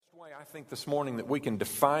I think this morning that we can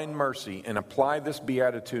define mercy and apply this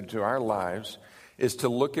beatitude to our lives is to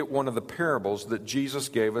look at one of the parables that Jesus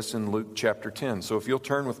gave us in Luke chapter 10. So if you'll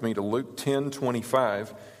turn with me to Luke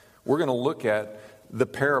 10:25, we're going to look at the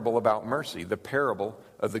parable about mercy, the parable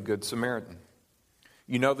of the Good Samaritan.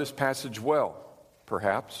 You know this passage well,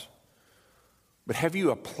 perhaps, but have you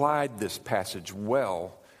applied this passage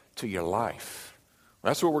well to your life?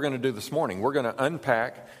 That's what we're going to do this morning. We're going to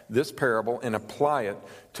unpack this parable and apply it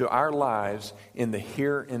to our lives in the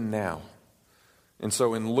here and now. And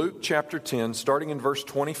so in Luke chapter 10, starting in verse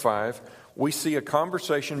 25, we see a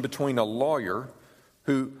conversation between a lawyer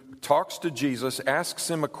who talks to Jesus, asks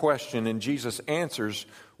him a question, and Jesus answers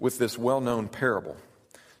with this well-known parable.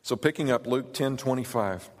 So picking up Luke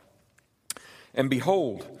 10:25. And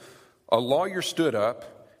behold, a lawyer stood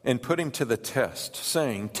up and put him to the test,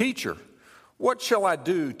 saying, "Teacher, what shall I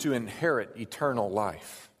do to inherit eternal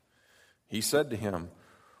life?" He said to him,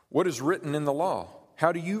 "What is written in the law?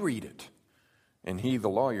 How do you read it?" And he, the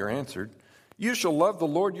lawyer, answered, "You shall love the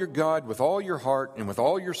Lord your God with all your heart and with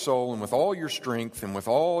all your soul and with all your strength and with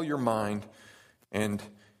all your mind, and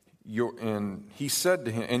he said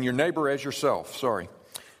to him, and your neighbor as yourself."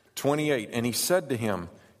 28. And he said to him,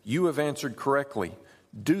 "You have answered correctly.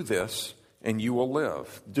 Do this and you will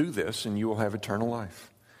live. Do this and you will have eternal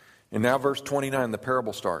life." And now verse 29, the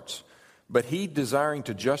parable starts. But he, desiring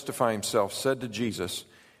to justify himself, said to Jesus,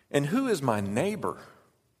 "And who is my neighbor?"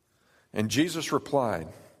 And Jesus replied,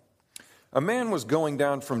 "A man was going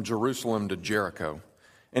down from Jerusalem to Jericho,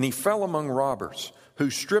 and he fell among robbers, who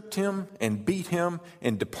stripped him and beat him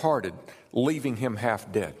and departed, leaving him half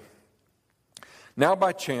dead. Now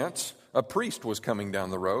by chance, a priest was coming down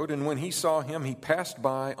the road, and when he saw him, he passed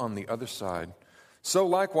by on the other side. So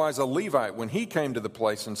likewise a Levite, when he came to the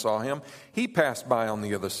place and saw him, he passed by on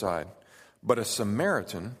the other side. But a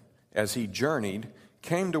Samaritan, as he journeyed,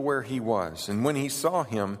 came to where he was, and when he saw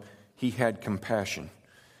him, he had compassion.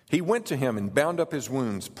 He went to him and bound up his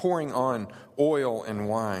wounds, pouring on oil and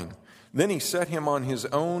wine. Then he set him on his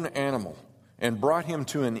own animal and brought him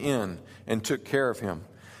to an inn and took care of him.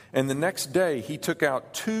 And the next day he took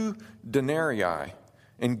out 2 denarii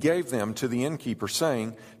and gave them to the innkeeper,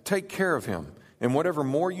 saying, "Take care of him, and whatever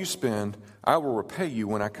more you spend, I will repay you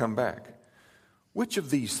when I come back." Which of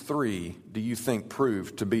these 3 do you think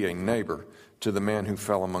proved to be a neighbor to the man who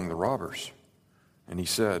fell among the robbers? And he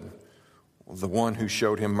said, "Well, the one who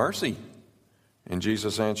showed him mercy." And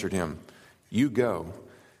Jesus answered him, "You go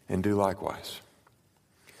and do likewise."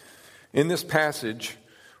 In this passage,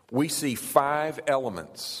 we see 5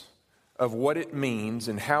 elements of what it means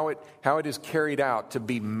and how it is carried out to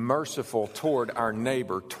be merciful toward our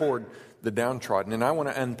neighbor, toward the downtrodden. And I want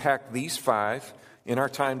to unpack these 5 in our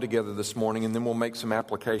time together this morning, and then we'll make some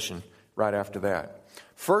application right after that.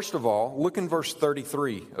 First of all, look in verse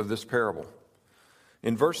 33 of this parable.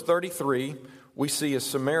 In verse 33, we see a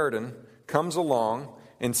Samaritan comes along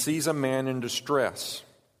and sees a man in distress.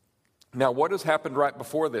 Now, what has happened right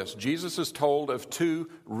before this? Jesus is told of 2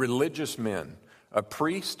 religious men, a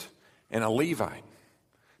priest and a Levite.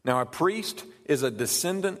 Now, a priest is a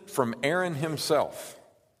descendant from Aaron himself.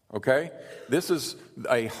 Okay? This is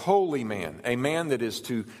a holy man, a man that is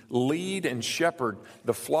to lead and shepherd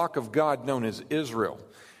the flock of God known as Israel.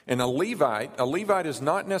 And a Levite is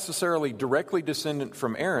not necessarily directly descendant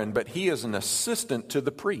from Aaron, but he is an assistant to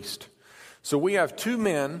the priest. So we have 2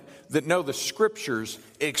 men that know the scriptures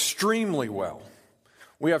extremely well.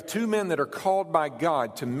 We have 2 men that are called by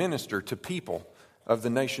God to minister to people of the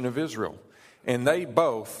nation of Israel. And they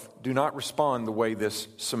both do not respond the way this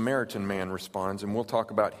Samaritan man responds, and we'll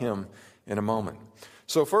talk about him in a moment.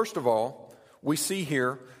 So first of all, we see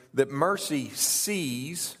here that mercy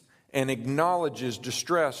sees and acknowledges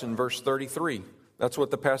distress in verse 33. That's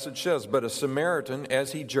what the passage says. But a Samaritan,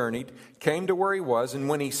 as he journeyed, came to where he was, and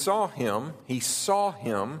when he saw him,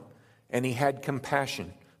 and he had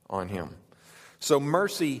compassion on him. So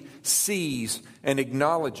mercy sees and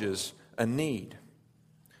acknowledges a need.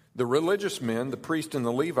 The religious men, the priest and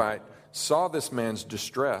the Levite, saw this man's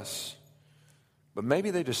distress, but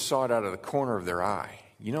maybe they just saw it out of the corner of their eye.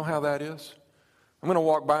 You know how that is? I'm going to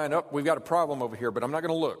walk by and we've got a problem over here, but I'm not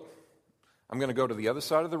going to look. I'm going to go to the other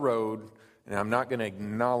side of the road, and I'm not going to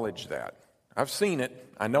acknowledge that. I've seen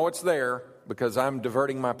it. I know it's there because I'm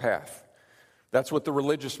diverting my path. That's what the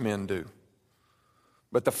religious men do.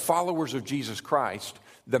 But the followers of Jesus Christ,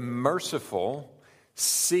 the merciful,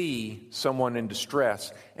 see someone in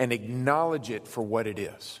distress and acknowledge it for what it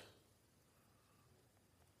is.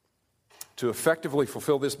 To effectively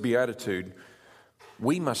fulfill this beatitude,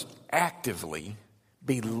 we must actively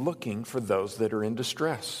be looking for those that are in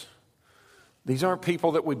distress. These aren't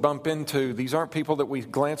people that we bump into. These aren't people that we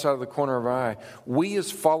glance out of the corner of our eye. We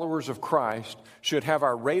as followers of Christ should have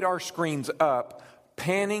our radar screens up,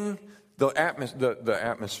 panning the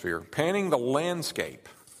atmosphere, panning the landscape,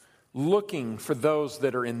 looking for those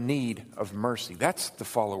that are in need of mercy. That's the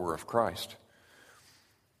follower of Christ.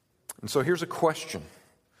 And so here's a question.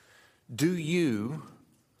 Do you,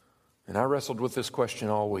 and I wrestled with this question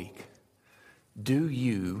all week, do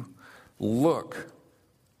you look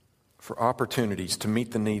for opportunities to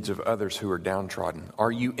meet the needs of others who are downtrodden?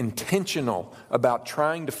 Are you intentional about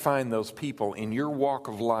trying to find those people in your walk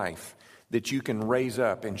of life that you can raise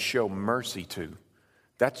up and show mercy to?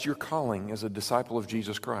 That's your calling as a disciple of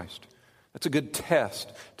Jesus Christ. That's a good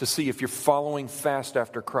test to see if you're following fast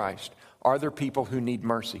after Christ. Are there people who need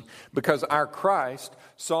mercy? Because our Christ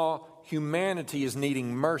saw humanity as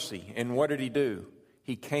needing mercy. And what did he do?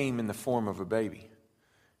 He came in the form of a baby.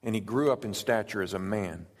 And he grew up in stature as a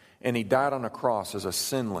man. And he died on a cross as a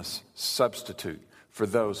sinless substitute for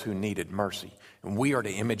those who needed mercy. And we are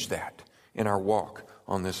to image that in our walk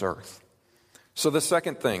on this earth. So the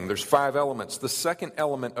second thing, there's 5 elements. The second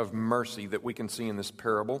element of mercy that we can see in this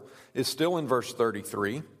parable is still in verse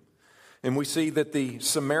 33. And we see that the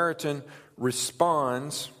Samaritan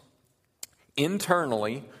responds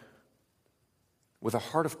internally with a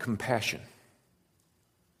heart of compassion.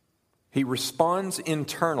 He responds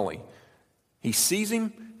internally. He sees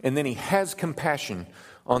him, and then he has compassion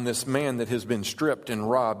on this man that has been stripped and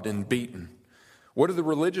robbed and beaten. What do the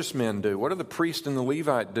religious men do? What do the priest and the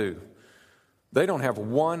Levite do? They don't have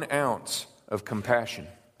 1 ounce of compassion.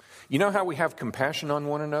 You know how we have compassion on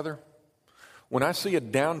one another? When I see a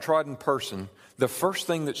downtrodden person, the first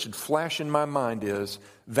thing that should flash in my mind is,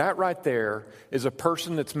 that right there is a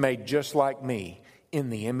person that's made just like me in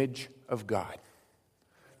the image of God.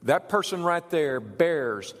 That person right there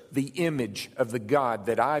bears the image of the God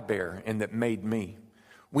that I bear and that made me.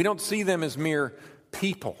 We don't see them as mere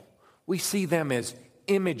people. We see them as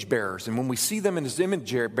image bearers. And when we see them as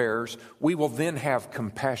image bearers, we will then have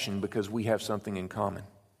compassion because we have something in common.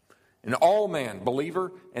 And all man,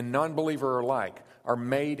 believer and non-believer alike, are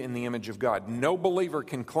made in the image of God. No believer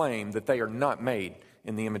can claim that they are not made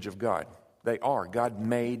in the image of God. They are. God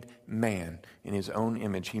made man in his own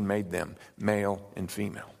image. He made them male and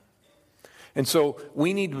female. And so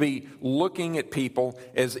we need to be looking at people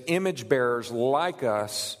as image bearers like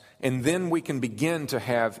us, and then we can begin to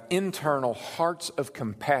have internal hearts of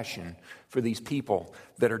compassion for these people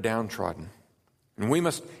that are downtrodden. And we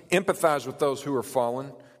must empathize with those who are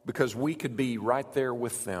fallen, because we could be right there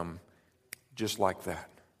with them just like that.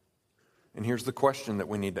 And here's the question that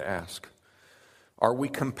we need to ask. Are we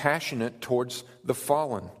compassionate towards the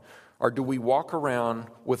fallen? Or do we walk around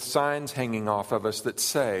with signs hanging off of us that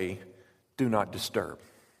say, do not disturb?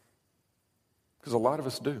 Because a lot of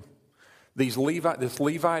us do. This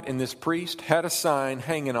Levite and this priest had a sign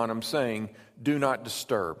hanging on them saying, do not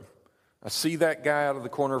disturb. I see that guy out of the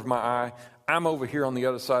corner of my eye. I'm over here on the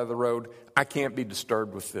other side of the road. I can't be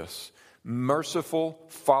disturbed with this. Merciful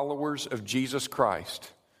followers of Jesus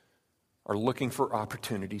Christ are looking for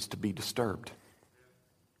opportunities to be disturbed.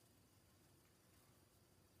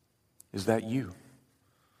 Is that you?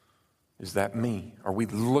 Is that me? Are we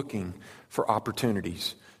looking for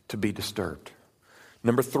opportunities to be disturbed?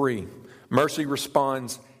 Number 3, mercy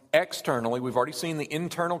responds externally. We've already seen the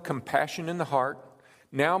internal compassion in the heart.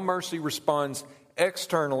 Now mercy responds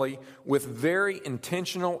externally with very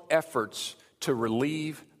intentional efforts to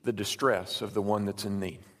relieve the distress of the one that's in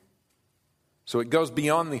need. So it goes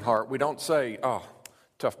beyond the heart. We don't say, oh,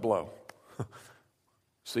 tough blow.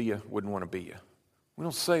 See ya, wouldn't want to be you. We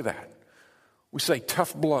don't say that. We say,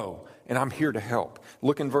 tough blow, and I'm here to help.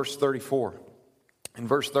 Look in verse 34. In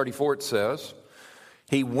verse 34 it says,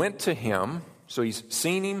 he went to him. So he's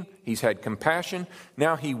seen him, he's had compassion.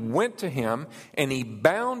 Now he went to him and he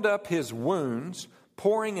bound up his wounds,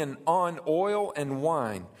 pouring on oil and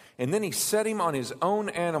wine. And then he set him on his own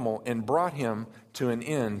animal and brought him to an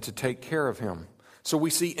inn to take care of him. So we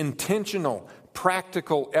see intentional,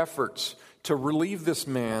 practical efforts to relieve this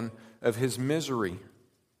man of his misery.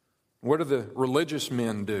 What do the religious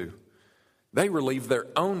men do? They relieve their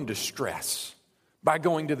own distress by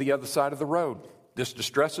going to the other side of the road. This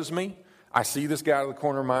distresses me. I see this guy out of the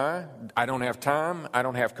corner of my eye. I don't have time. I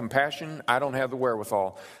don't have compassion. I don't have the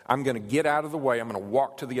wherewithal. I'm going to get out of the way. I'm going to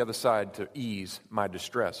walk to the other side to ease my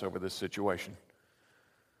distress over this situation.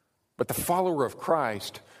 But the follower of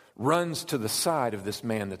Christ runs to the side of this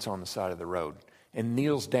man that's on the side of the road and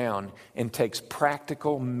kneels down and takes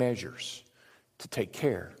practical measures to take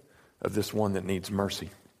care of this one that needs mercy.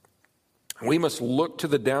 We must look to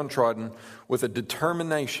the downtrodden with a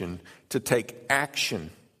determination to take action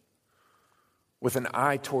with an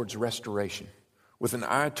eye towards restoration, with an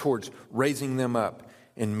eye towards raising them up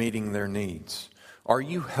and meeting their needs. Are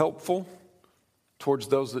you helpful towards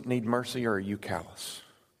those that need mercy, or are you callous?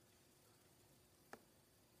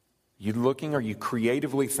 Are you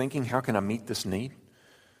creatively thinking, how can I meet this need?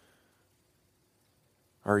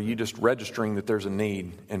 Or are you just registering that there's a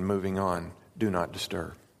need and moving on? Do not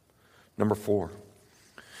disturb. Number 4,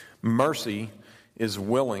 mercy is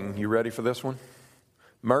willing. You ready for this one?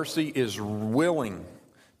 Mercy is willing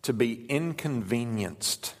to be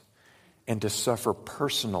inconvenienced and to suffer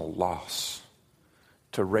personal loss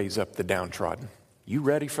to raise up the downtrodden. You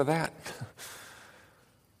ready for that?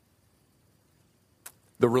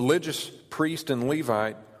 The religious priest and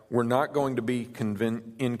Levite were not going to be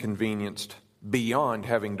inconvenienced beyond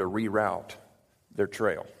having to reroute their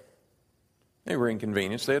trail. They were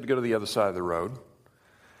inconvenienced. They had to go to the other side of the road.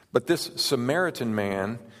 But this Samaritan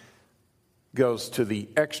man goes to the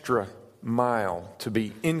extra mile to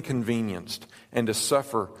be inconvenienced and to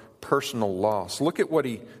suffer personal loss. Look at what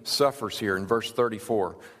he suffers here in verse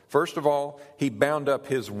 34. First of all, he bound up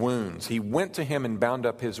his wounds. He went to him and bound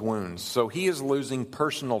up his wounds. So he is losing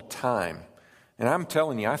personal time. And I'm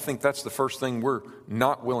telling you, I think that's the first thing we're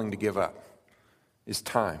not willing to give up, is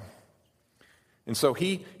time. And so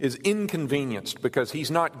he is inconvenienced because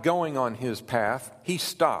he's not going on his path. He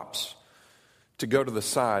stops to go to the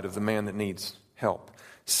side of the man that needs help.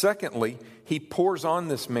 Secondly, he pours on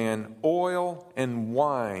this man oil and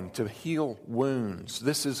wine to heal wounds.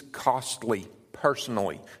 This is costly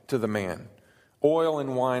personally to the man. Oil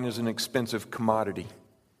and wine is an expensive commodity.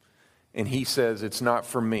 And he says, it's not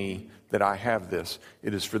for me that I have this.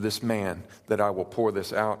 It is for this man that I will pour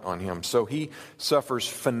this out on him. So he suffers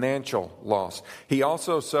financial loss. He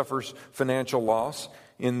also suffers financial loss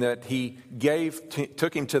in that he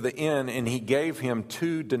took him to the inn and he gave him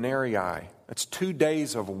 2 denarii. That's 2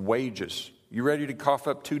 days of wages. You ready to cough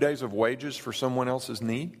up 2 days of wages for someone else's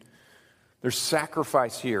need? There's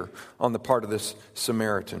sacrifice here on the part of this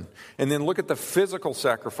Samaritan. And then look at the physical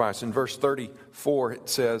sacrifice. In verse 34, it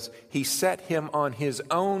says, he set him on his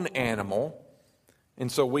own animal.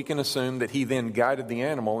 And so we can assume that he then guided the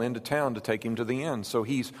animal into town to take him to the inn. So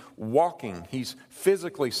he's walking, he's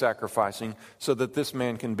physically sacrificing so that this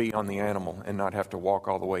man can be on the animal and not have to walk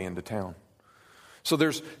all the way into town. So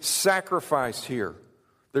there's sacrifice here.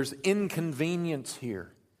 There's inconvenience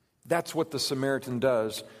here. That's what the Samaritan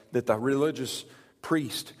does that the religious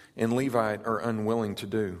priest and Levite are unwilling to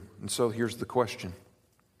do. And so here's the question.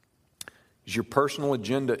 Is your personal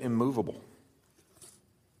agenda immovable?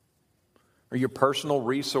 Are your personal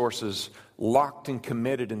resources locked and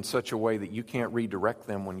committed in such a way that you can't redirect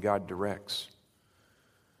them when God directs?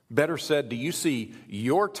 Better said, do you see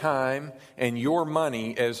your time and your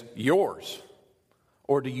money as yours?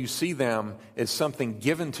 Or do you see them as something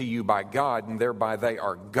given to you by God, and thereby they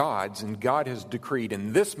are God's, and God has decreed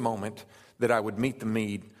in this moment that I would meet the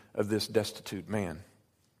need of this destitute man?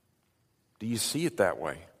 Do you see it that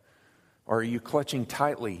way? Or are you clutching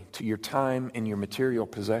tightly to your time and your material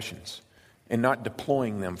possessions and not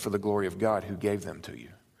deploying them for the glory of God who gave them to you?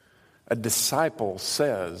 A disciple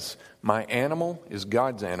says, my animal is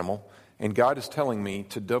God's animal, and God is telling me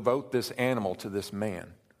to devote this animal to this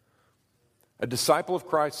man. A disciple of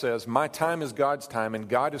Christ says, my time is God's time, and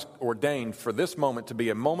God has ordained for this moment to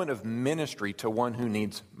be a moment of ministry to one who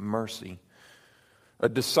needs mercy. A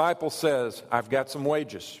disciple says, I've got some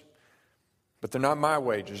wages, but they're not my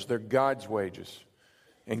wages, they're God's wages.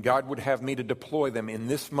 And God would have me to deploy them in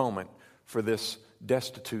this moment for this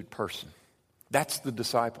destitute person. That's the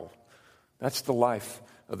disciple. That's the life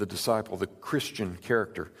of the disciple, the Christian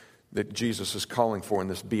character that Jesus is calling for in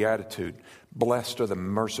this beatitude. Blessed are the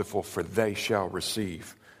merciful, for they shall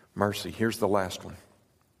receive mercy. Here's the last one.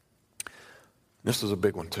 This is a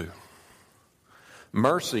big one too.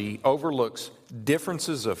 Mercy overlooks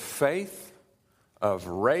differences of faith, of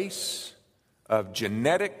race, of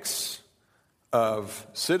genetics, of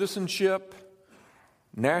citizenship,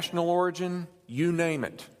 national origin, you name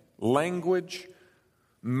it, language.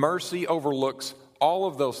 Mercy overlooks all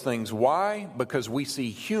of those things. Why? Because we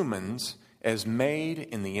see humans as made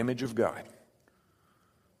in the image of God.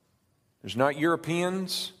 There's not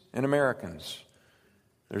Europeans and Americans.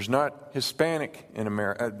 There's not Hispanic in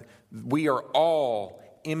America. We are all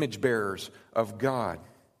image bearers of God.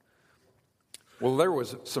 Well, there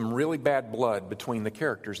was some really bad blood between the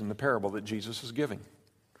characters in the parable that Jesus is giving.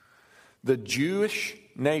 The Jewish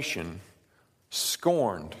nation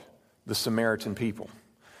scorned the Samaritan people.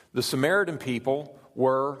 The Samaritan people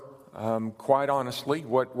were, quite honestly,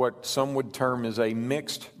 what some would term as a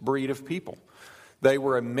mixed breed of people. They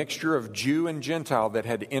were a mixture of Jew and Gentile that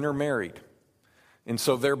had intermarried. And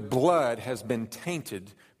so their blood has been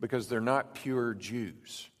tainted because they're not pure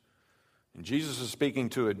Jews. And Jesus is speaking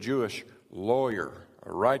to a Jewish lawyer,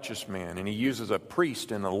 a righteous man, and he uses a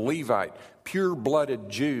priest and a Levite, pure-blooded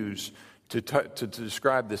Jews, to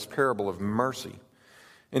describe this parable of mercy.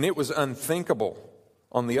 And it was unthinkable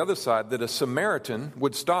on the other side that a Samaritan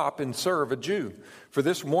would stop and serve a Jew. For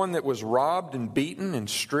this one that was robbed and beaten and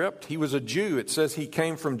stripped, he was a Jew. It says he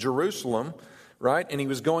came from Jerusalem, right? And he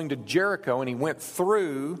was going to Jericho, and he went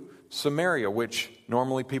through Samaria, which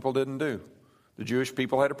normally people didn't do. The Jewish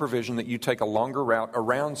people had a provision that you take a longer route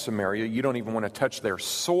around Samaria. You don't even want to touch their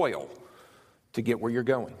soil to get where you're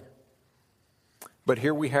going. But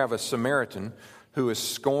here we have a Samaritan who is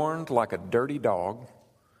scorned like a dirty dog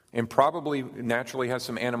and probably naturally has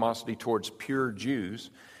some animosity towards pure Jews,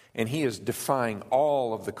 and he is defying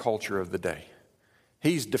all of the culture of the day.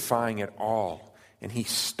 He's defying it all, and he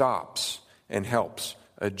stops and helps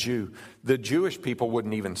a Jew. The Jewish people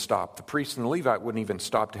wouldn't even stop. The priest and the Levite wouldn't even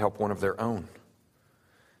stop to help one of their own.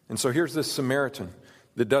 And so here's this Samaritan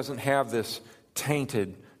that doesn't have this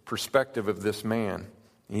tainted perspective of this man.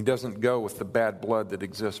 He doesn't go with the bad blood that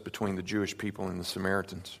exists between the Jewish people and the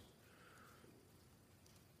Samaritans.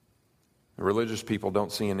 The religious people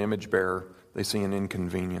don't see an image bearer, they see an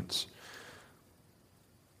inconvenience.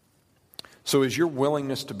 So is your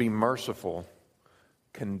willingness to be merciful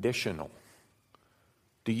conditional?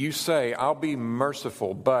 Do you say, I'll be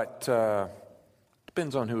merciful, but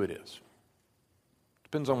depends on who it is.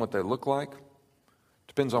 Depends on what they look like.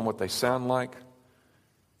 Depends on what they sound like.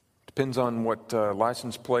 Depends on what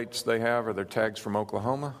license plates they have or their tags from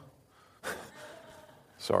Oklahoma.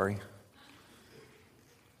 Sorry.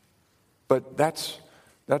 But that's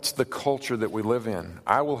the culture that we live in.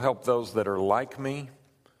 I will help those that are like me.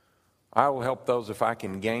 I will help those if I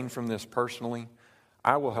can gain from this personally.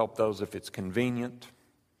 I will help those if it's convenient.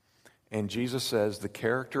 And Jesus says the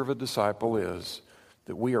character of a disciple is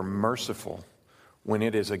that we are merciful when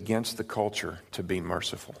it is against the culture to be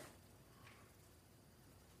merciful.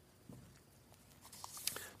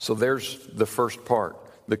 So there's the first part.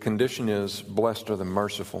 The condition is, blessed are the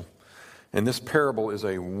merciful. And this parable is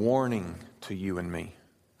a warning to you and me.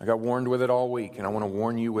 I got warned with it all week, and I want to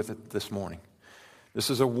warn you with it this morning. This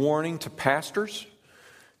is a warning to pastors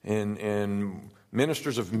and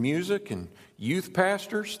ministers of music and youth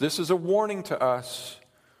pastors. This is a warning to us.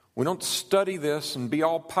 We don't study this and be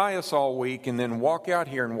all pious all week and then walk out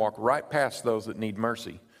here and walk right past those that need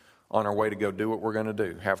mercy on our way to go do what we're going to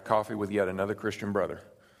do, have coffee with yet another Christian brother.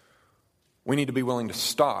 We need to be willing to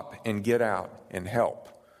stop and get out and help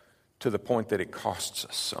to the point that it costs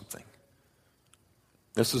us something.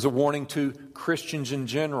 This is a warning to Christians in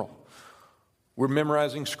general. We're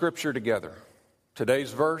memorizing Scripture together.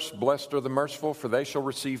 Today's verse, blessed are the merciful, for they shall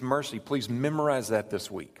receive mercy. Please memorize that this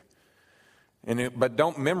week. But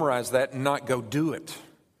don't memorize that and not go do it.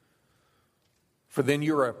 For then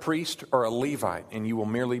you're a priest or a Levite, and you will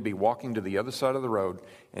merely be walking to the other side of the road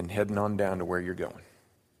and heading on down to where you're going.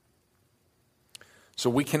 So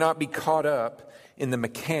we cannot be caught up in the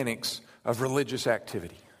mechanics of religious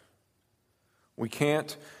activity. We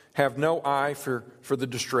can't have no eye for the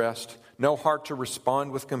distressed, no heart to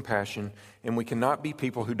respond with compassion, and we cannot be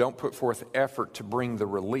people who don't put forth effort to bring the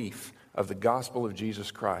relief of the gospel of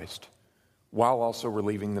Jesus Christ while also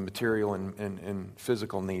relieving the material and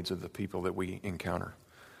physical needs of the people that we encounter.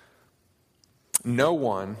 The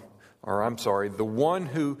one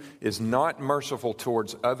who is not merciful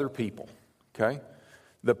towards other people, okay?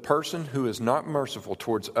 The person who is not merciful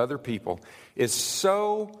towards other people is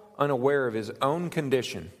so unaware of his own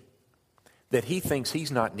condition that he thinks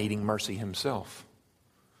he's not needing mercy himself.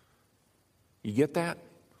 You get that?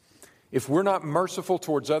 If we're not merciful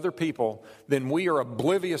towards other people, then we are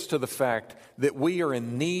oblivious to the fact that we are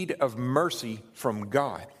in need of mercy from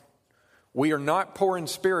God. We are not poor in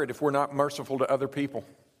spirit if we're not merciful to other people.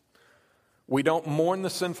 We don't mourn the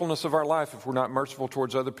sinfulness of our life if we're not merciful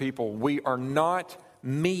towards other people. We are not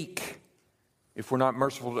meek if we're not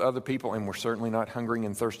merciful to other people, and we're certainly not hungering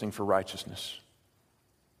and thirsting for righteousness.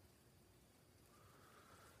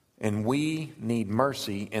 And we need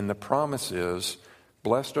mercy, and the promise is,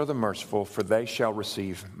 blessed are the merciful, for they shall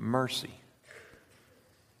receive mercy.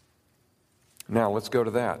 Now, let's go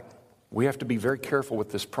to that. We have to be very careful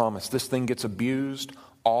with this promise. This thing gets abused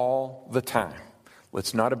all the time.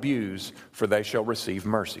 Let's not abuse, for they shall receive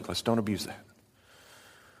mercy. Let's don't abuse that.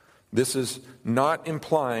 This is not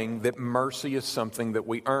implying that mercy is something that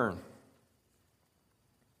we earn.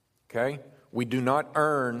 Okay? We do not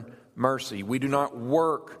earn mercy. We do not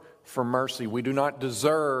work for mercy. We do not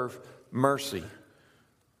deserve mercy.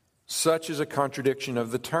 Such is a contradiction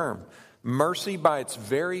of the term. Mercy, by its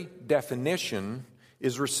very definition,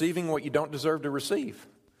 is receiving what you don't deserve to receive.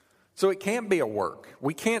 So it can't be a work.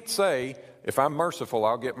 We can't say, if I'm merciful,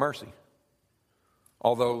 I'll get mercy.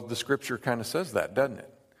 Although the Scripture kind of says that, doesn't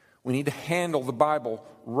it? We need to handle the Bible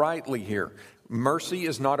rightly here. Mercy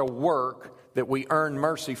is not a work that we earn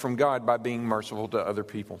mercy from God by being merciful to other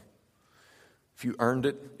people. If you earned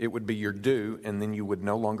it, it would be your due, and then you would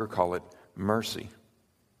no longer call it mercy.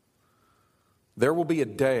 There will be a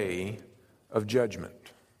day of judgment.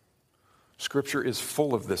 Scripture is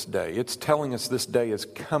full of this day. It's telling us this day is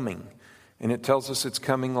coming, and it tells us it's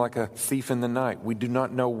coming like a thief in the night. We do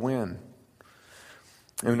not know when.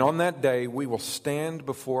 And on that day, we will stand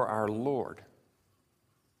before our Lord.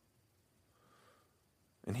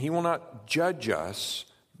 And He will not judge us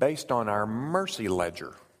based on our mercy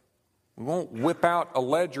ledger. We won't whip out a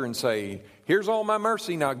ledger and say, here's all my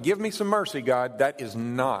mercy, now give me some mercy, God. That is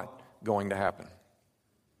not going to happen.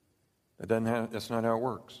 That's not how it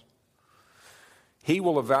works. He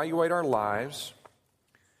will evaluate our lives,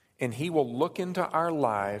 and He will look into our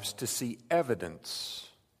lives to see evidence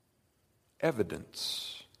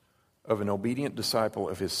of an obedient disciple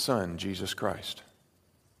of His Son, Jesus Christ.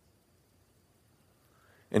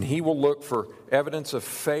 And He will look for evidence of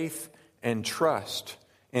faith and trust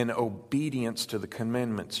and obedience to the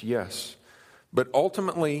commandments, yes. But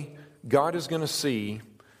ultimately, God is going to see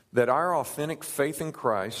that our authentic faith in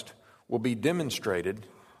Christ will be demonstrated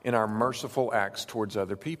in our merciful acts towards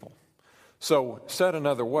other people. So, said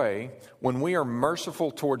another way, when we are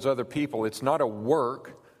merciful towards other people, it's not a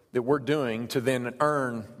work that we're doing to then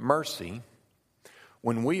earn mercy.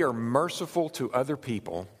 When we are merciful to other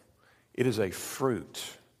people, it is a fruit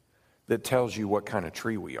that tells you what kind of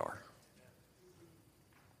tree we are.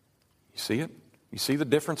 You see it? You see the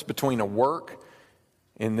difference between a work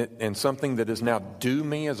and something that is now due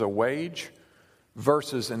me as a wage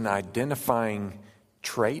versus an identifying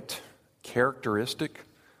trait, characteristic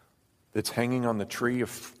that's hanging on the tree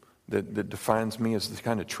that defines me as the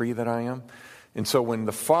kind of tree that I am. And so when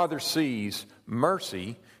the Father sees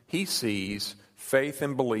mercy, He sees faith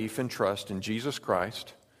and belief and trust in Jesus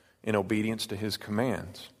Christ in obedience to His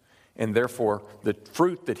commands. And therefore, the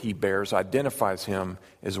fruit that He bears identifies Him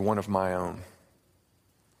as one of my own.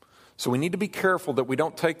 So we need to be careful that we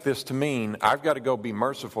don't take this to mean I've got to go be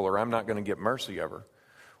merciful or I'm not going to get mercy ever.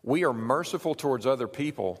 We are merciful towards other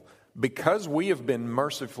people because we have been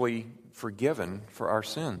mercifully forgiven for our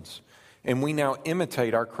sins. And we now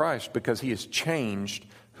imitate our Christ because He has changed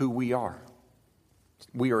who we are.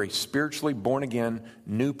 We are a spiritually born again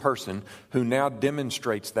new person who now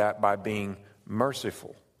demonstrates that by being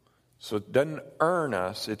merciful. So it doesn't earn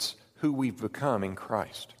us, it's who we've become in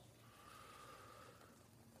Christ.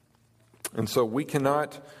 And so we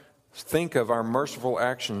cannot think of our merciful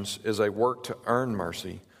actions as a work to earn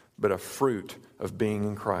mercy, but a fruit of being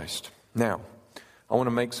in Christ. Now, I want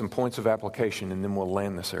to make some points of application and then we'll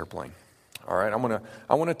land this airplane. All right,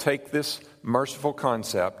 I want to take this merciful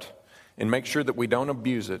concept and make sure that we don't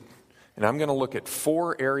abuse it. And I'm going to look at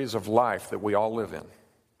 4 areas of life that we all live in.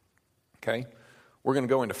 Okay? We're going to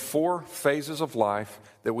go into 4 phases of life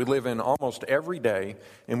that we live in almost every day,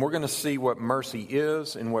 and we're going to see what mercy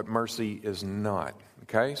is and what mercy is not.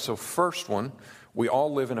 Okay? So first one, we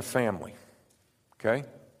all live in a family. Okay?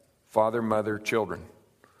 Father, mother, children.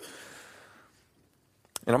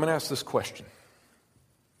 And I'm going to ask this question.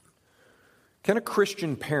 Can a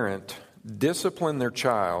Christian parent discipline their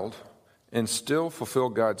child and still fulfill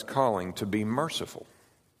God's calling to be merciful?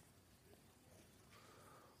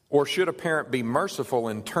 Or should a parent be merciful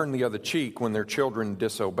and turn the other cheek when their children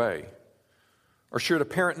disobey? Or should a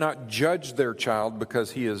parent not judge their child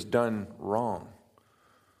because he has done wrong?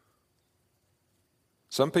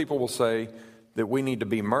 Some people will say that we need to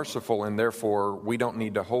be merciful and therefore we don't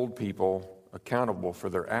need to hold people accountable for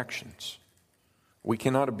their actions. We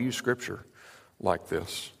cannot abuse Scripture like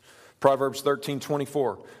this. Proverbs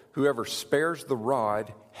 13:24, whoever spares the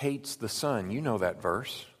rod hates the son. You know that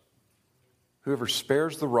verse. Whoever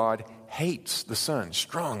spares the rod hates the son.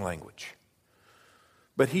 Strong language.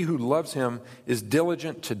 But he who loves him is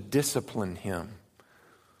diligent to discipline him.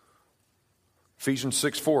 Ephesians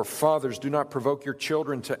 6:4, fathers, do not provoke your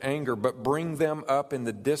children to anger, but bring them up in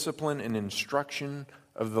the discipline and instruction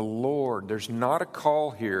of the Lord. There's not a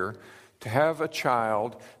call here to have a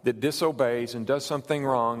child that disobeys and does something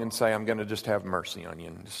wrong and say, I'm going to just have mercy on you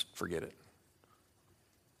and just forget it.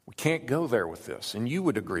 We can't go there with this. And you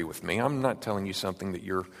would agree with me. I'm not telling you something that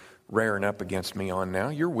you're rearing up against me on now.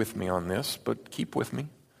 You're with me on this, but keep with me.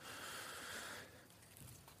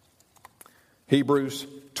 Hebrews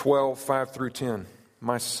 12:5-10.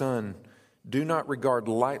 My son, do not regard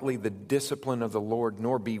lightly the discipline of the Lord,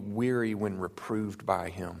 nor be weary when reproved by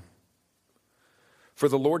him. For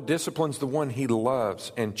the Lord disciplines the one he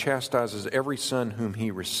loves and chastises every son whom he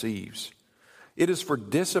receives. It is for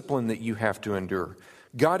discipline that you have to endure.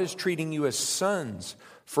 God is treating you as sons.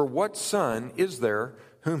 For what son is there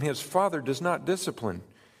whom his father does not discipline?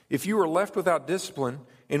 If you are left without discipline,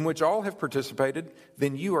 in which all have participated,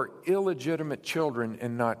 then you are illegitimate children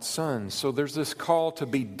and not sons. So there's this call to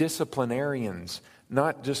be disciplinarians,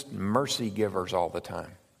 not just mercy givers all the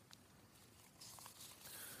time.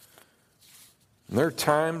 And there are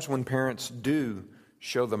times when parents do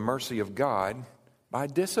show the mercy of God by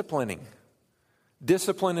disciplining.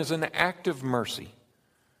 Discipline is an act of mercy.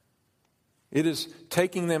 It is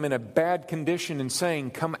taking them in a bad condition and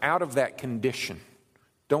saying, come out of that condition.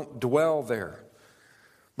 Don't dwell there.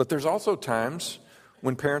 But there's also times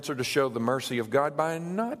when parents are to show the mercy of God by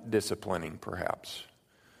not disciplining, perhaps.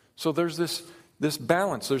 So there's this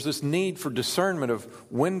balance. There's this need for discernment of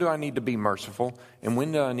when do I need to be merciful and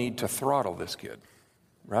when do I need to throttle this kid,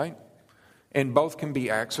 right? And both can be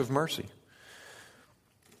acts of mercy.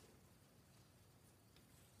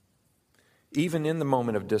 Even in the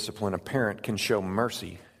moment of discipline, a parent can show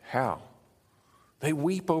mercy. How? They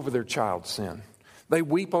weep over their child's sin. They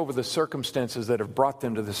weep over the circumstances that have brought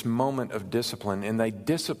them to this moment of discipline, and they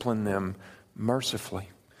discipline them mercifully.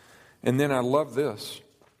 And then I love this.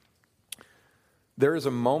 There is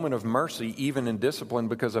a moment of mercy even in discipline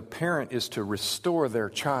because a parent is to restore their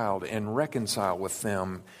child and reconcile with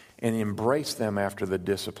them and embrace them after the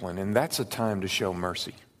discipline. And that's a time to show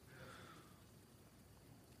mercy.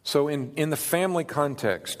 So in the family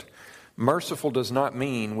context, merciful does not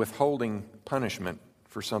mean withholding punishment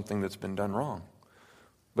for something that's been done wrong.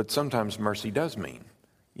 But sometimes mercy does mean,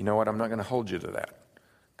 you know what, I'm not going to hold you to that.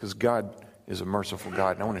 Because God is a merciful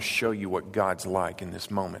God, and I want to show you what God's like in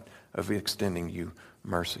this moment of extending you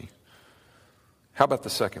mercy. How about the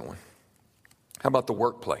second one? How about the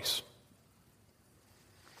workplace?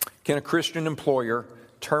 Can a Christian employer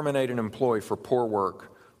terminate an employee for poor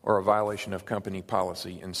work or a violation of company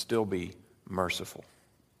policy and still be merciful?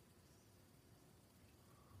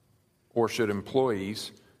 Or should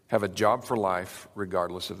employees have a job for life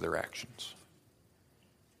regardless of their actions?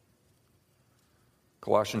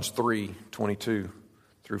 Colossians 3:22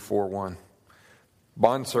 through 4:1.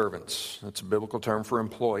 Bondservants, that's a biblical term for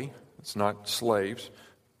employee. It's not slaves.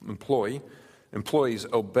 Employee. Employees,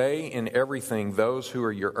 obey in everything those who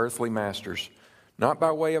are your earthly masters, not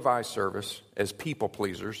by way of eye service as people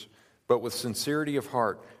pleasers, but with sincerity of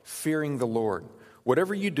heart, fearing the Lord.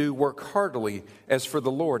 Whatever you do, work heartily as for the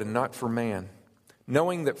Lord and not for man,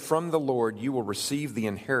 knowing that from the Lord you will receive the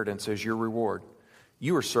inheritance as your reward.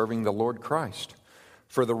 You are serving the Lord Christ.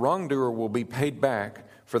 For the wrongdoer will be paid back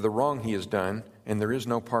for the wrong he has done, and there is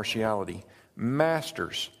no partiality.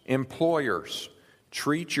 Masters, employers,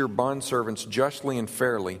 treat your bondservants justly and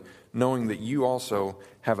fairly, knowing that you also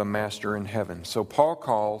have a master in heaven. So Paul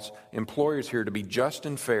calls employers here to be just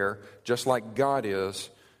and fair, just like God is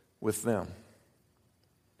with them.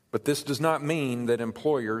 But this does not mean that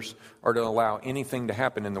employers are to allow anything to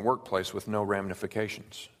happen in the workplace with no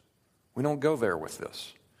ramifications. We don't go there with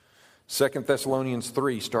this. 2 Thessalonians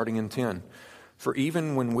 3, starting in 10. For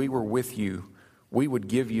even when we were with you, we would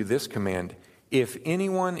give you this command: if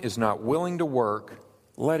anyone is not willing to work,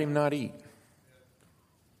 let him not eat.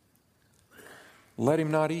 Let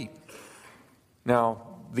him not eat.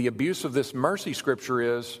 Now, the abuse of this mercy scripture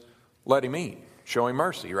is let him eat. Show him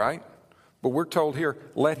mercy, right? But we're told here,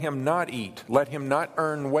 let him not eat. Let him not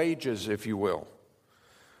earn wages, if you will.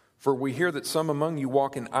 For we hear that some among you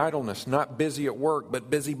walk in idleness, not busy at work,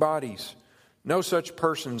 but busy bodies. No such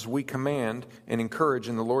persons we command and encourage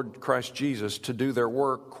in the Lord Christ Jesus to do their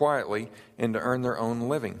work quietly and to earn their own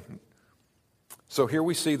living. So here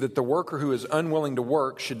we see that the worker who is unwilling to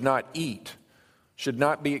work should not eat, should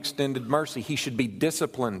not be extended mercy. He should be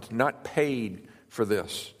disciplined, not paid for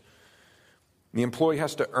this. The employee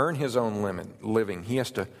has to earn his own living. He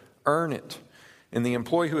has to earn it. And the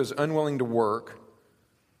employee who is unwilling to work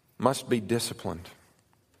must be disciplined.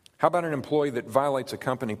 How about an employee that violates a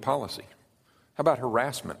company policy? How about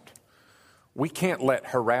harassment? We can't let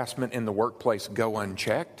harassment in the workplace go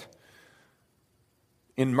unchecked.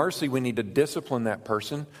 In mercy, we need to discipline that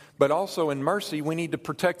person, but also in mercy, we need to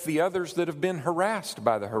protect the others that have been harassed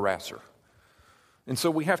by the harasser. And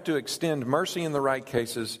so we have to extend mercy in the right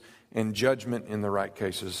cases and judgment in the right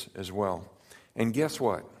cases as well. And guess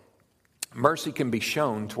what? Mercy can be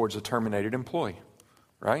shown towards a terminated employee,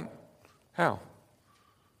 right? How?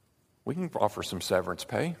 We can offer some severance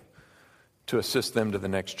pay to assist them to the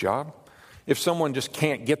next job. If someone just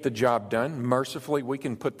can't get the job done, mercifully, we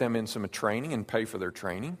can put them in some training and pay for their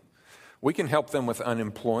training. We can help them with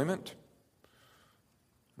unemployment.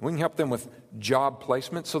 We can help them with job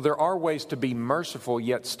placement. So there are ways to be merciful,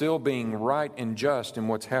 yet still being right and just in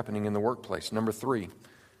what's happening in the workplace. Number 3,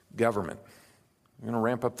 government. I'm going to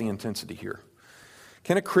ramp up the intensity here.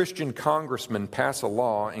 Can a Christian congressman pass a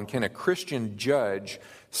law, and can a Christian judge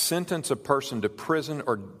sentence a person to prison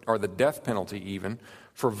or the death penalty even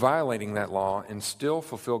for violating that law and still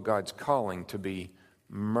fulfill God's calling to be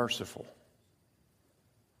merciful?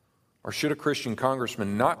 Or should a Christian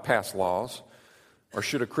congressman not pass laws? Or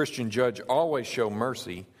should a Christian judge always show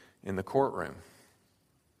mercy in the courtroom?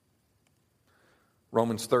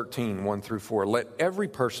 Romans 13, 1 through 4. Let every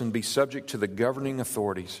person be subject to the governing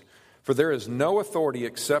authorities, for there is no authority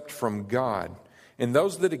except from God, and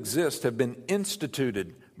those that exist have been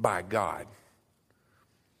instituted by God.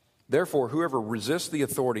 Therefore, whoever resists the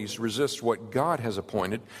authorities resists what God has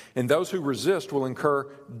appointed, and those who resist will incur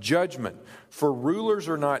judgment. For rulers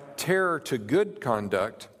are not terror to good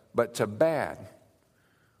conduct, but to bad.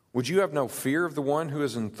 Would you have no fear of the one who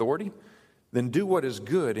is in authority? Then do what is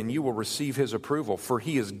good, and you will receive his approval, for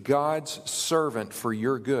he is God's servant for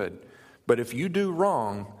your good. But if you do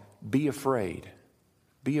wrong, be afraid.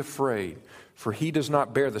 Be afraid, for he does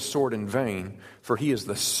not bear the sword in vain, for he is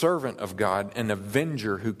the servant of God, an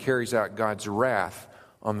avenger who carries out God's wrath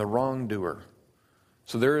on the wrongdoer.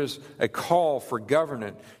 So there is a call for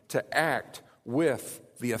government to act with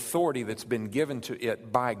the authority that's been given to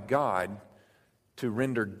it by God to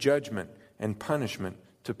render judgment and punishment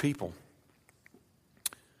to people.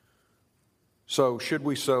 So should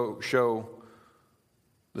we show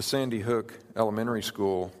the Sandy Hook Elementary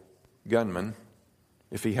School gunman,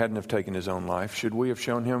 if he hadn't have taken his own life, should we have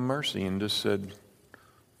shown him mercy and just said,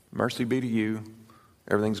 mercy be to you,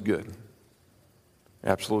 everything's good?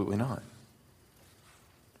 Absolutely not.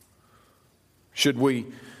 Should we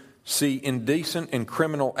see indecent and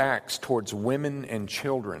criminal acts towards women and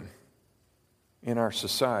children in our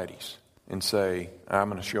societies and say, I'm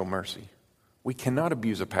going to show mercy? We cannot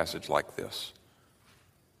abuse a passage like this.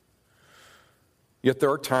 Yet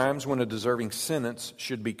there are times when a deserving sentence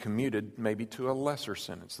should be commuted maybe to a lesser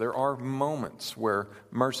sentence. There are moments where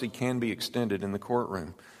mercy can be extended in the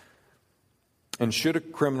courtroom. And should a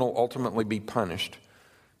criminal ultimately be punished,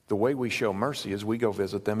 the way we show mercy is we go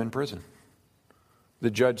visit them in prison.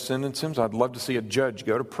 The judge sentences him. I'd love to see a judge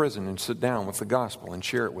go to prison and sit down with the gospel and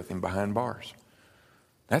share it with him behind bars.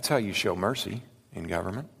 That's how you show mercy in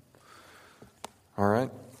government. All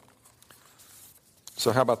right?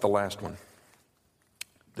 So how about the last one?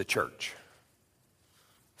 The church.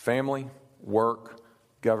 Family, work,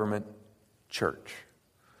 government, church.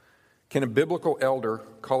 Can a biblical elder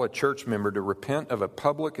call a church member to repent of a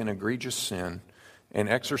public and egregious sin and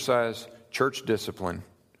exercise church discipline,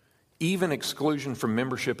 even exclusion from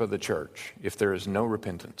membership of the church, if there is no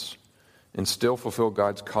repentance, and still fulfill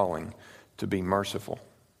God's calling to be merciful?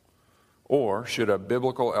 Or should a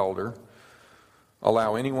biblical elder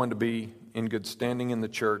allow anyone to be in good standing in the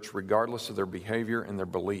church regardless of their behavior and their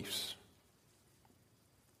beliefs?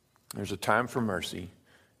 There's a time for mercy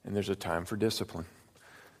and there's a time for discipline.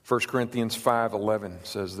 1 Corinthians 5:11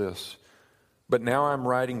 says this, but now I'm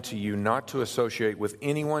writing to you not to associate with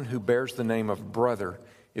anyone who bears the name of brother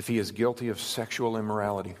if he is guilty of sexual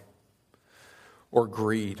immorality or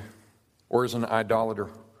greed or is an idolater,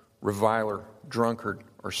 reviler, drunkard,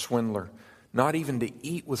 or swindler, not even to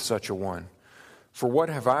eat with such a one. For what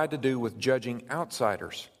have I to do with judging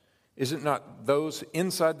outsiders? Is it not those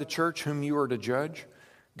inside the church whom you are to judge?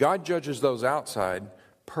 God judges those outside.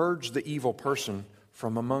 Purge the evil person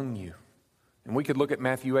from among you. And we could look at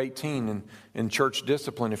Matthew 18 in church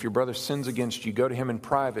discipline. If your brother sins against you, go to him in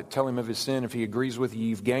private. Tell him of his sin. If he agrees with you,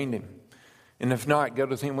 you've gained him. And if not, go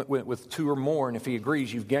to him with two or more. And if he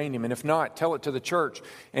agrees, you've gained him. And if not, tell it to the church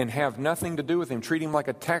and have nothing to do with him. Treat him like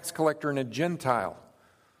a tax collector and a Gentile.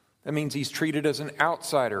 That means he's treated as an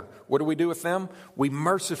outsider. What do we do with them? We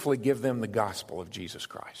mercifully give them the gospel of Jesus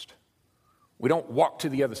Christ. We don't walk to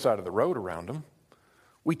the other side of the road around them.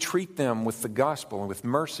 We treat them with the gospel and with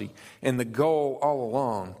mercy. And the goal all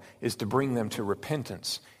along is to bring them to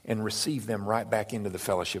repentance and receive them right back into the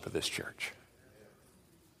fellowship of this church.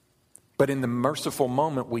 But in the merciful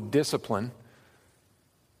moment, we discipline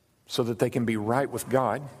so that they can be right with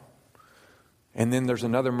God. And then there's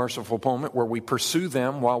another merciful moment where we pursue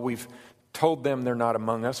them while we've told them they're not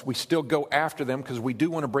among us. We still go after them because we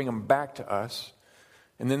do want to bring them back to us.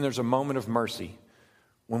 And then there's a moment of mercy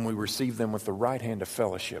when we receive them with the right hand of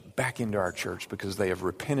fellowship back into our church because they have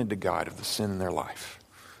repented to God of the sin in their life.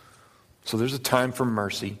 So there's a time for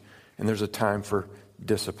mercy and there's a time for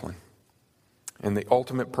discipline. And the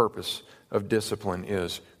ultimate purpose of discipline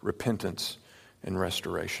is repentance and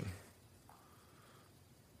restoration.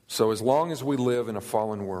 So as long as we live in a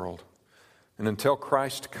fallen world, and until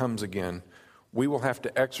Christ comes again, we will have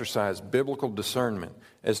to exercise biblical discernment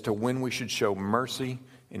as to when we should show mercy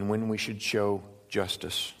and when we should show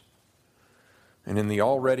justice. And in the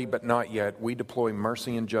already but not yet, we deploy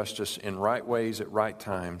mercy and justice in right ways at right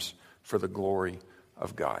times for the glory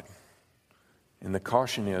of God. And the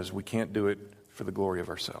caution is we can't do it for the glory of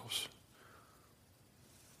ourselves.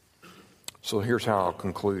 So here's how I'll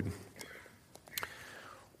conclude.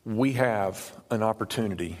 We have an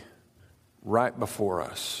opportunity right before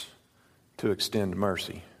us to extend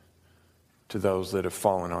mercy to those that have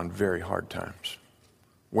fallen on very hard times.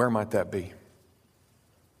 Where might that be?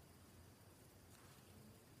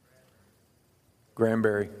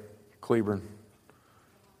 Granbury, Cleburne,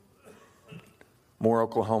 Moore,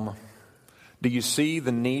 Oklahoma. Do you see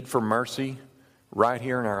the need for mercy right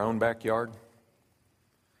here in our own backyard?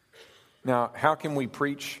 Now, how can we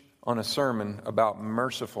preach on a sermon about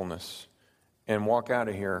mercifulness and walk out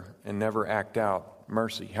of here and never act out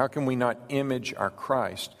mercy? How can we not image our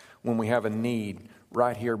Christ when we have a need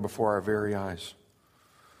right here before our very eyes?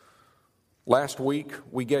 Last week,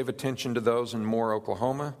 we gave attention to those in Moore,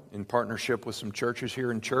 Oklahoma, in partnership with some churches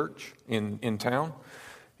here in town,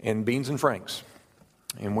 and Beans and Franks.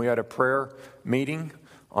 And we had a prayer meeting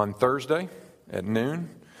on Thursday at noon,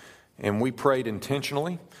 and we prayed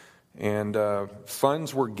intentionally, and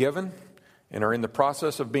funds were given and are in the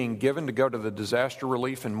process of being given to go to the disaster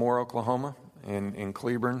relief in Moore, Oklahoma, and in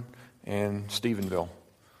Cleburne and Stephenville.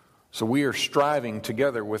 So we are striving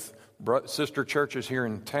together with sister churches here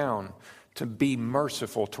in town to be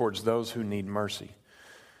merciful towards those who need mercy.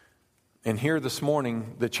 And here this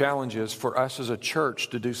morning, the challenge is for us as a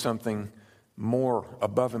church to do something more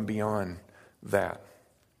above and beyond that.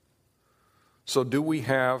 So do we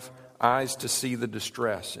have eyes to see the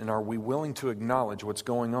distress, and are we willing to acknowledge what's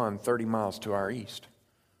going on 30 miles to our east?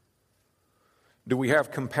 Do we have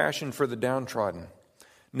compassion for the downtrodden?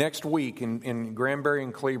 Next week in Granbury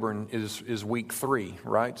and Cleburne is week 3,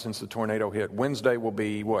 right, since the tornado hit. Wednesday will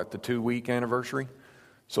be, the 2-week anniversary?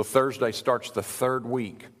 So Thursday starts the 3rd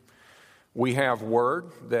week. We have word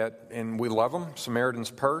that, and we love them, Samaritan's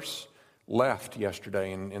Purse left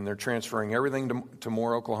yesterday, and they're transferring everything to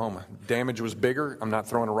Moore, Oklahoma. Damage was bigger. I'm not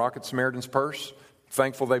throwing a rock at Samaritan's Purse.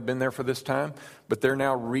 Thankful they've been there for this time. But they're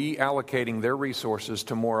now reallocating their resources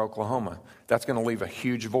to Moore, Oklahoma. That's going to leave a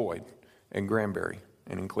huge void in Granbury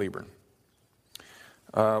and in Cleburne.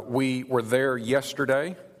 We were there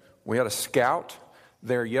yesterday. We had a scout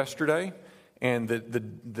there yesterday, and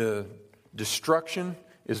the destruction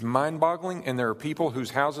is mind-boggling, and there are people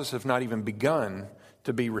whose houses have not even begun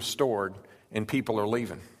to be restored, and people are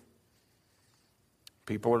leaving.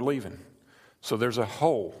 People are leaving. So there's a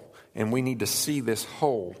hole, and we need to see this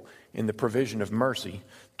hole in the provision of mercy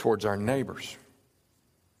towards our neighbors.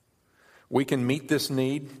 We can meet this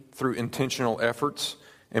need through intentional efforts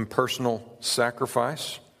and personal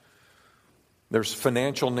sacrifice. There's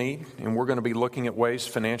financial need, and we're going to be looking at ways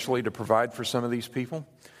financially to provide for some of these people.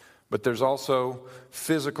 But there's also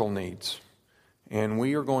physical needs. And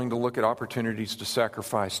we are going to look at opportunities to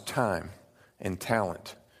sacrifice time and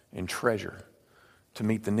talent and treasure to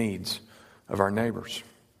meet the needs of our neighbors.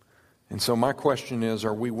 And so my question is,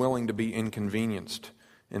 are we willing to be inconvenienced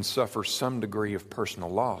and suffer some degree of personal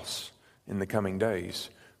loss in the coming days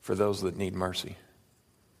for those that need mercy?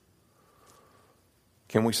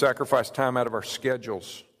 Can we sacrifice time out of our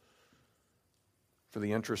schedules for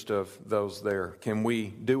the interest of those there? Can we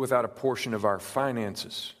do without a portion of our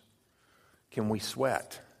finances? Can we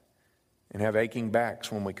sweat and have aching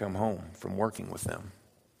backs when we come home from working with them?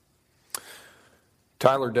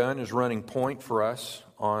 Tyler Dunn is running point for us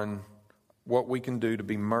on what we can do to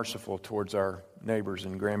be merciful towards our neighbors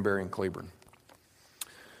in Granbury and Cleburne.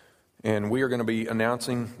 And we are going to be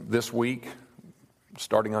announcing this week,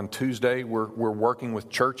 starting on Tuesday, we're working with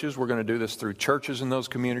churches. We're going to do this through churches in those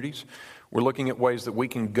communities. We're looking at ways that we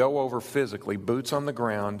can go over physically, boots on the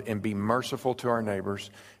ground, and be merciful to our neighbors.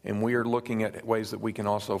 And we are looking at ways that we can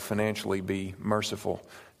also financially be merciful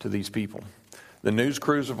to these people. The news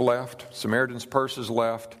crews have left. Samaritan's Purse has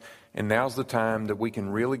left. And now's the time that we can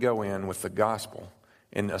really go in with the gospel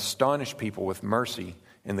and astonish people with mercy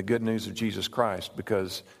and the good news of Jesus Christ,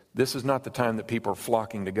 because this is not the time that people are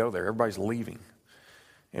flocking to go there. Everybody's leaving.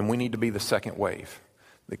 And we need to be the second wave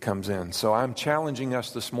that comes in. So I'm challenging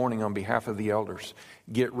us this morning on behalf of the elders.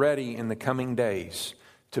 Get ready in the coming days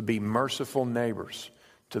to be merciful neighbors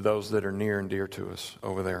to those that are near and dear to us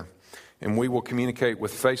over there. And we will communicate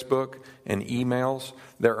with Facebook and emails.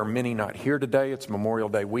 There are many not here today. It's Memorial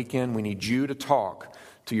Day weekend. We need you to talk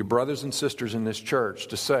to your brothers and sisters in this church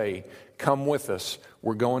to say, come with us.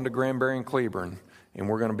 We're going to Granbury and Cleburne, and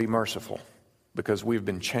we're going to be merciful because we've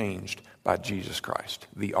been changed by Jesus Christ,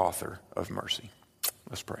 the author of mercy.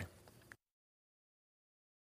 Let's pray.